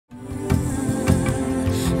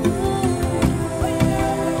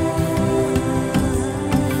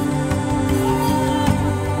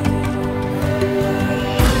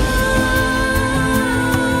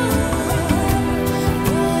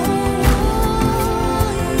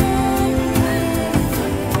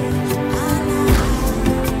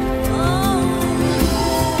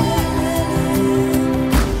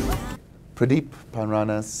Pradeep,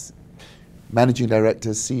 Paunrana, Managing Director,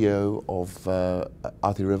 CEO of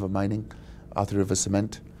Athi River Mining, Athi River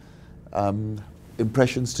Cement.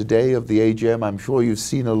 Impressions today of the AGM? I'm sure you've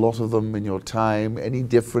seen a lot of them in your time. Any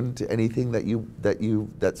different? Anything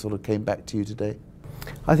that sort of came back to you today?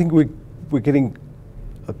 I think we're getting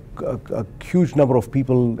a huge number of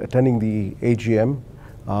people attending the AGM,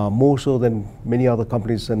 more so than many other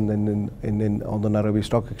companies on the Nairobi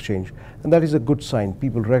Stock Exchange, and that is a good sign.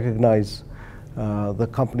 People recognize the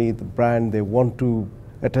company, the brand. They want to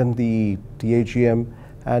attend the AGM,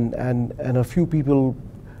 and a few people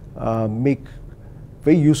make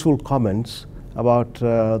very useful comments about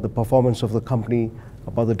the performance of the company,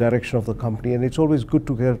 about the direction of the company, and it's always good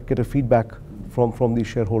to get a feedback from these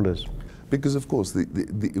shareholders. Because of course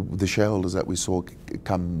the shareholders that we saw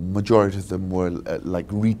come, majority of them were like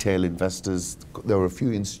retail investors. There were a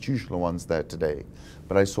few institutional ones there today,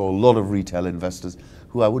 but I saw a lot of retail investors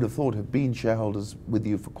who I would have thought have been shareholders with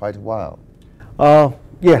you for quite a while.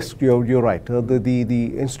 Yes, you're right.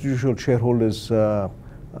 The institutional shareholders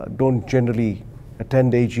don't generally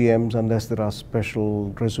attend AGMs unless there are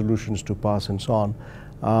special resolutions to pass and so on.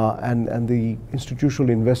 And the institutional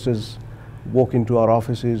investors walk into our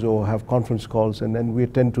offices or have conference calls, and then we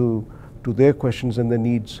attend to their questions and their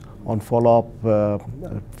needs on follow-up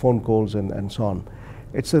phone calls and so on.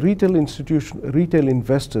 It's the retail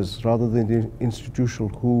investors rather than the institutional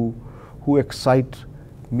who excite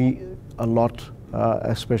me a lot,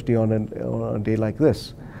 especially on a day like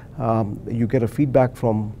this. You get a feedback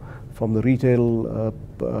from the retail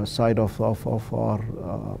side of our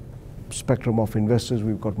spectrum of investors.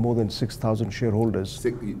 We've got more than 6,000 shareholders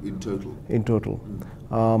in total. In total,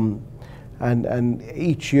 and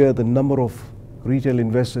each year the number of retail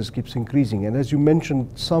investors keeps increasing. And as you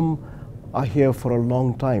mentioned, some are here for a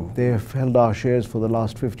long time. They have held our shares for the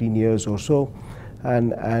last 15 years or so,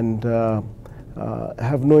 and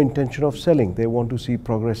have no intention of selling. They want to see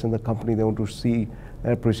progress in the company. They want to see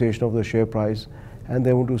appreciation of the share price, and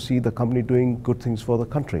they want to see the company doing good things for the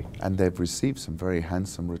country. And they've received some very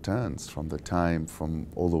handsome returns from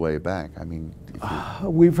all the way back. I mean,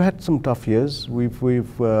 we've had some tough years.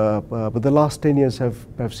 But the last 10 years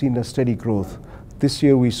have seen a steady growth. This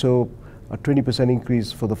year we saw a 20%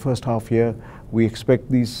 increase for the first half year. We expect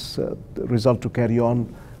these results to carry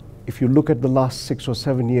on. If you look at the last 6 or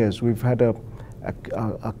 7 years, we've had a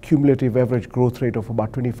cumulative average growth rate of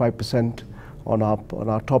about 25% on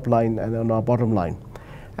our top line and on our bottom line.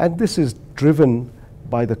 And this is driven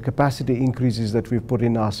by the capacity increases that we've put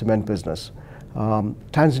in our cement business.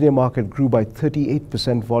 Tanzania market grew by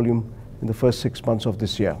 38% volume in the first 6 months of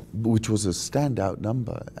this year. Which was a standout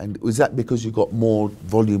number. And was that because you got more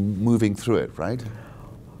volume moving through it, right?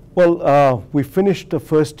 Well, we finished the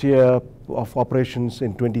first year of operations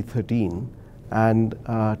in 2013, and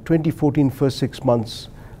 2014 first 6 months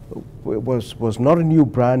was not a new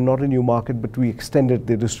brand, not a new market, but we extended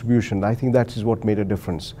the distribution. I think that is what made a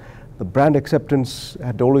difference. The brand acceptance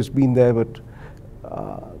had always been there, but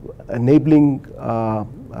enabling,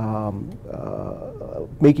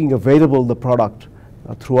 making available the product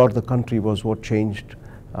throughout the country was what changed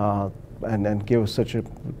and gave us such a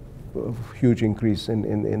huge increase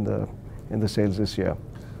in the sales this year.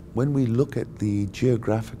 When we look at the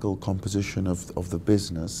geographical composition of the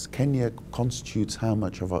business, Kenya constitutes how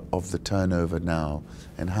much of the turnover now,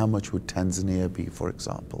 and how much would Tanzania be, for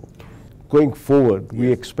example? Going forward, yes,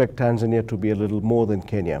 we expect Tanzania to be a little more than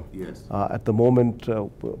Kenya. Yes. At the moment,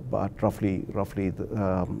 but roughly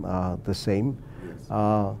the same. Yes.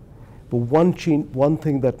 But one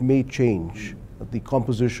thing that may change the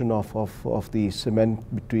composition of the cement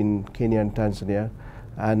between Kenya and Tanzania,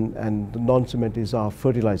 and the non-cement, is our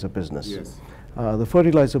fertilizer business. Yes. The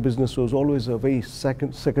fertilizer business was always a very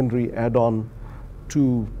secondary add-on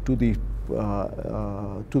to the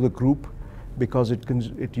group, because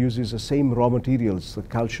it uses the same raw materials, the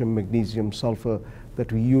calcium, magnesium, sulfur,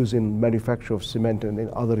 that we use in manufacture of cement and in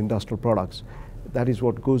other industrial products. That is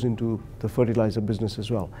what goes into the fertilizer business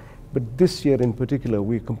as well. But this year in particular,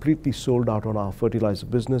 we completely sold out on our fertilizer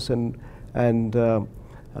business, and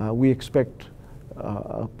we expect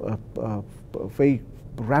a very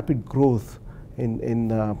rapid growth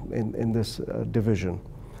in this division.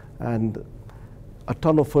 And a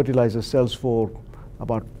ton of fertilizer sells for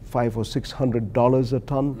about $500 or $600 a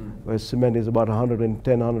ton, whereas cement is about $110,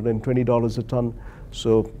 $120 a ton.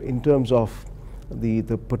 So in terms of the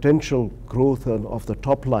potential growth of the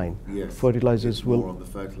top line, yes, fertilizers will, more on the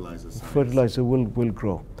fertilizer side. Fertilizer will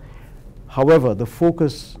grow. However, the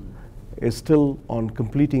focus is still on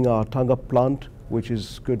completing our Tanga plant, which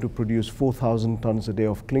is going to produce 4,000 tons a day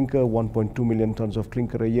of clinker, 1.2 million tons of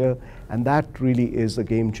clinker a year. And that really is a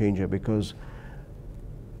game changer, because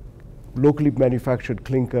locally manufactured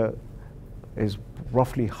clinker is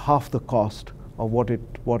roughly half the cost of what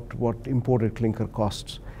imported clinker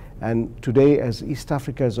costs. And today, as East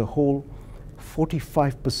Africa as a whole,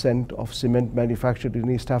 45% of cement manufactured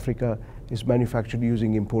in East Africa is manufactured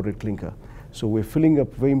using imported clinker. So we're filling a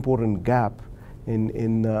very important gap in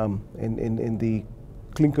the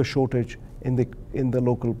clinker shortage in the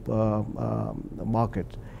local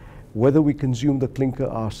market. Whether we consume the clinker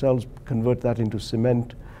ourselves, convert that into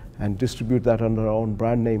cement, and distribute that under our own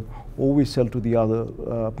brand name, or we sell to the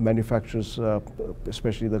other manufacturers,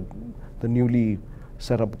 especially the newly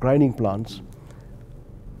set up grinding plants,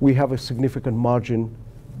 we have a significant margin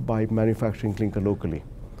by manufacturing clinker locally.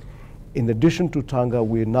 In addition to Tanga,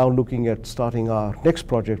 we're now looking at starting our next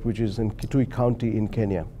project, which is in Kitui County in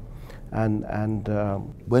Kenya. And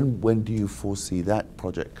when do you foresee that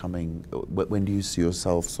project coming? When do you see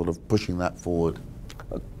yourself sort of pushing that forward?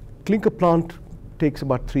 A clinker plant takes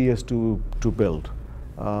about 3 years to build.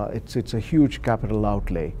 It's a huge capital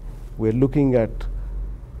outlay. We're looking at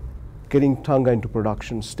getting Tanga into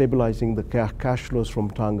production, stabilizing the cash flows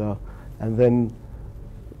from Tanga, and then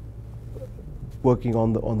working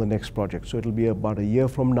on the next project. So it'll be about a year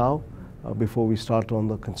from now before we start on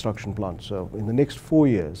the construction plant. So in the next 4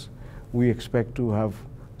 years, we expect to have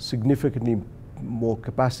significantly more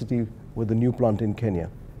capacity with the new plant in Kenya.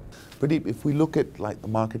 Pradeep, if we look at like the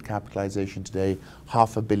market capitalization today,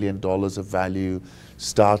 $500 million of value,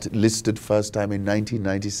 listed first time in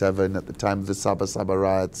 1997 at the time of the Sabah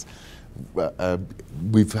riots.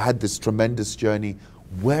 We've had this tremendous journey.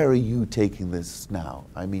 Where are you taking this now?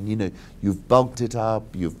 I mean, you know, you've bulked it up,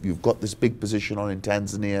 you've got this big position on in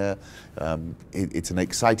Tanzania. It's an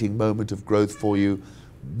exciting moment of growth for you.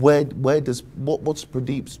 What's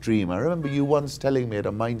Pradeep's dream? I remember you once telling me at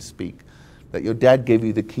a Mind Speak that your dad gave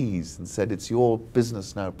you the keys and said, it's your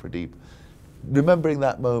business now, Pradeep. Remembering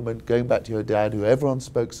that moment, going back to your dad, who everyone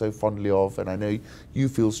spoke so fondly of, and I know you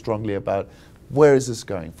feel strongly about, where is this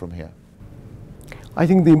going from here? I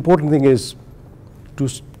think the important thing is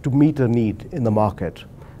to meet a need in the market,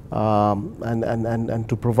 and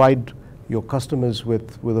to provide your customers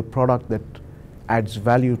with a product that adds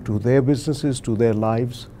value to their businesses, to their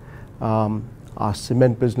lives. Our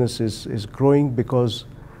cement business is growing because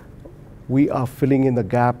we are filling in the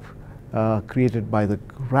gap created by the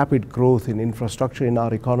rapid growth in infrastructure in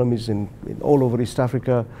our economies in all over East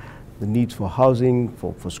Africa, the needs for housing,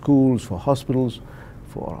 for schools, for hospitals,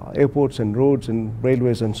 for airports and roads and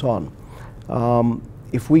railways and so on.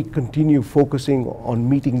 If we continue focusing on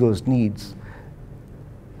meeting those needs,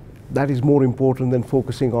 that is more important than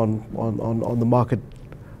focusing on the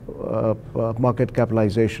market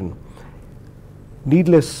capitalization.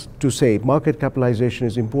 Needless to say, market capitalization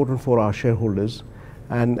is important for our shareholders,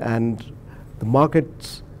 and the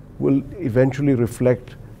markets will eventually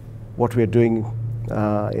reflect what we are doing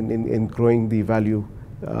in growing the value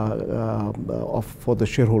for the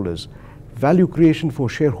shareholders. Value creation for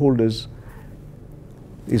shareholders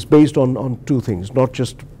is based on two things, not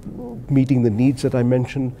just meeting the needs that I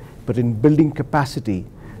mentioned, but in building capacity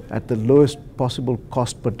at the lowest possible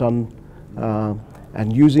cost per ton,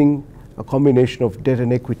 and using a combination of debt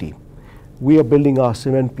and equity. We are building our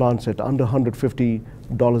cement plants at under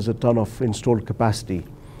 $150 a ton of installed capacity,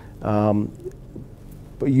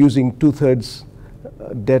 using 2/3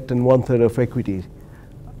 debt and 1/3 of equity.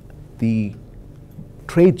 The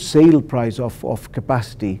trade sale price of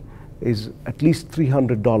capacity is at least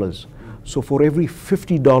 $300. So for every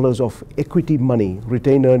 $50 of equity money,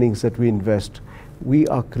 retained earnings that we invest, we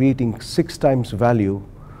are creating 6 times value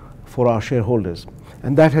for our shareholders.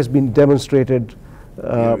 And that has been demonstrated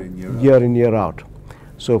year in, year out.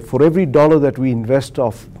 So for every dollar that we invest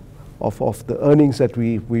of the earnings that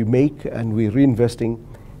we make and we're reinvesting,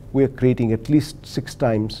 we're creating at least 6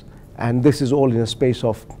 times. And this is all in a space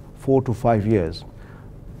of 4 to 5 years.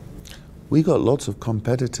 We got lots of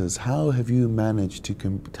competitors. How have you managed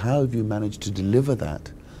to deliver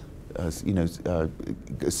that?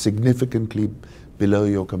 Significantly below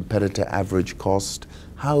your competitor average cost.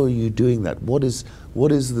 How are you doing that? What is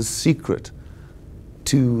the secret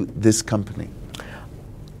to this company?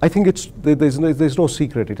 I think there's no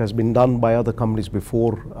secret. It has been done by other companies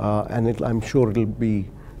before, and I'm sure it'll be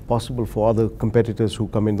possible for other competitors who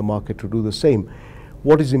come in the market to do the same.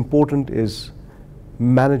 What is important is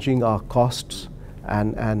managing our costs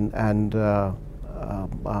and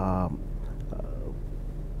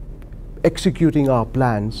executing our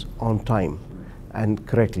plans on time and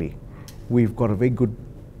correctly. We've got a very good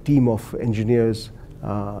team of engineers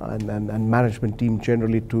and management team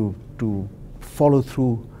generally to follow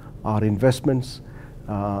through our investments,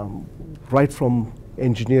 right from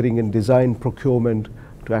engineering and design, procurement,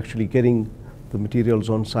 to actually getting the materials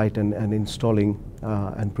on site and installing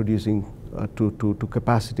and producing to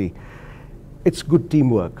capacity. It's good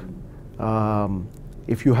teamwork.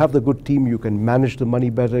 If you have the good team, you can manage the money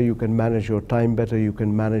better, you can manage your time better, you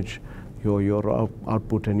can manage your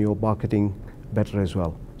output and your marketing better as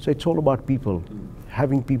well. So it's all about people,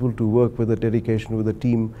 having people to work with a dedication, with a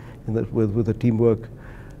team, with the teamwork,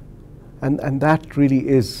 and that really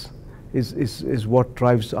is what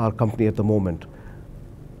drives our company at the moment.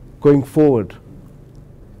 Going forward,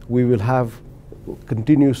 we will have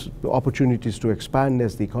continuous opportunities to expand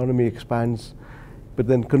as the economy expands, but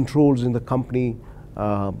then controls in the company,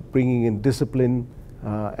 bringing in discipline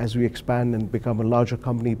as we expand and become a larger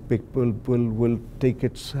company will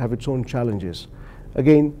have its own challenges.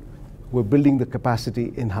 Again, we're building the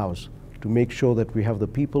capacity in-house to make sure that we have the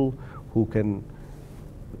people who can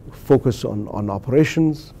focus on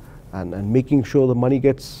operations and making sure the money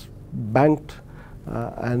gets banked,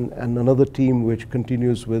 and another team which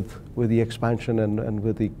continues with the expansion and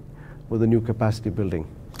with the new capacity building.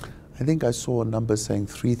 I think I saw a number saying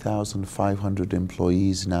 3,500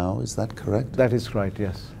 employees now. Is that correct? That is right,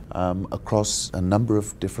 yes. Across a number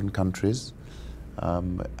of different countries.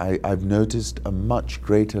 I've noticed a much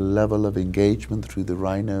greater level of engagement through the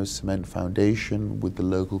Rhino Cement Foundation with the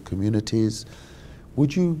local communities.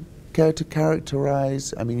 Would you care to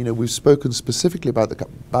characterize, I mean, you know, we've spoken specifically about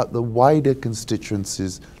the wider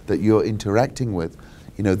constituencies that you're interacting with,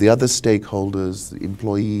 you know, the other stakeholders, the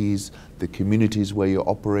employees, the communities where you're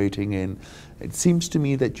operating in. It seems to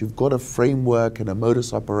me that you've got a framework and a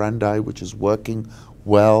modus operandi which is working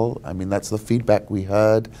well. I mean, that's the feedback we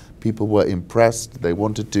heard. People were impressed. They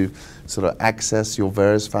wanted to sort of access your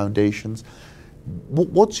various foundations.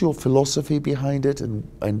 What's your philosophy behind it,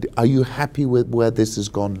 and are you happy with where this has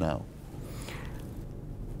gone now?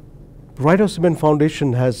 Rhino Cement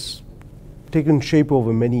Foundation has taken shape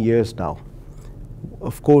over many years now.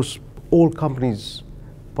 Of course, all companies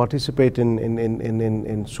participate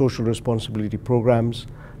in social responsibility programs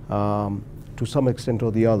to some extent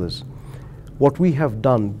or the others. What we have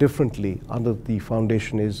done differently under the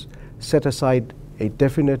foundation is set aside a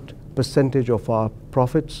definite percentage of our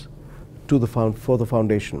profits for the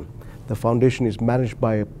foundation. The foundation is managed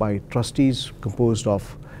by trustees composed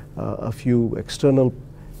of a few external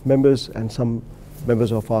members and some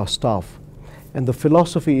members of our staff. And the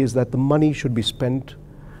philosophy is that the money should be spent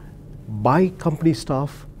by company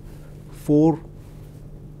staff for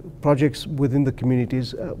projects within the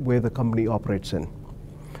communities where the company operates in.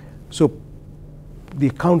 So the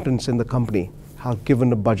accountants in the company are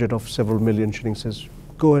given a budget of several million shillings, says,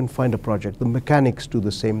 go and find a project. The mechanics do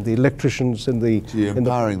the same, the electricians in the... So you're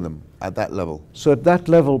empowering them at that level? So at that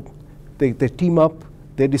level, they team up,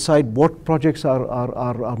 they decide what projects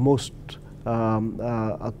are most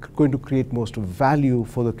are going to create most value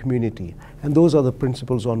for the community. And those are the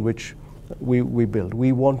principles on which we build.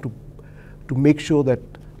 We want to make sure that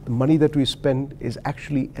the money that we spend is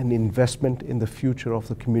actually an investment in the future of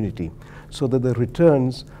the community, so that the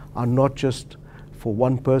returns are not just for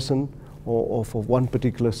one person or for one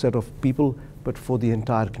particular set of people, but for the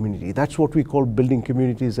entire community. That's what we call building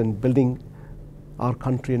communities and building our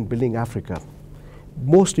country and building Africa.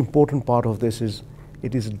 Most important part of this is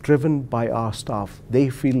it is driven by our staff. They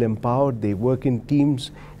feel empowered, they work in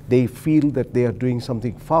teams, they feel that they are doing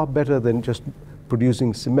something far better than just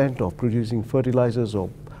producing cement or producing fertilizers or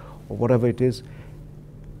whatever it is.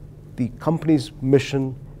 The company's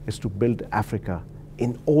mission is to build Africa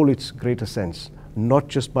in all its greater sense, not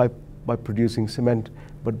just by producing cement,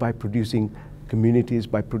 but by producing communities,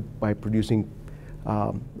 by producing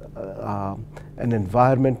an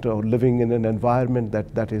environment, or living in an environment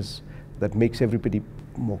that makes everybody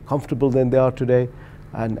more comfortable than they are today,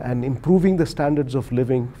 and improving the standards of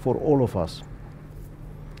living for all of us.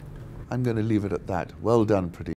 I'm going to leave it at that. Well done, Pradeep.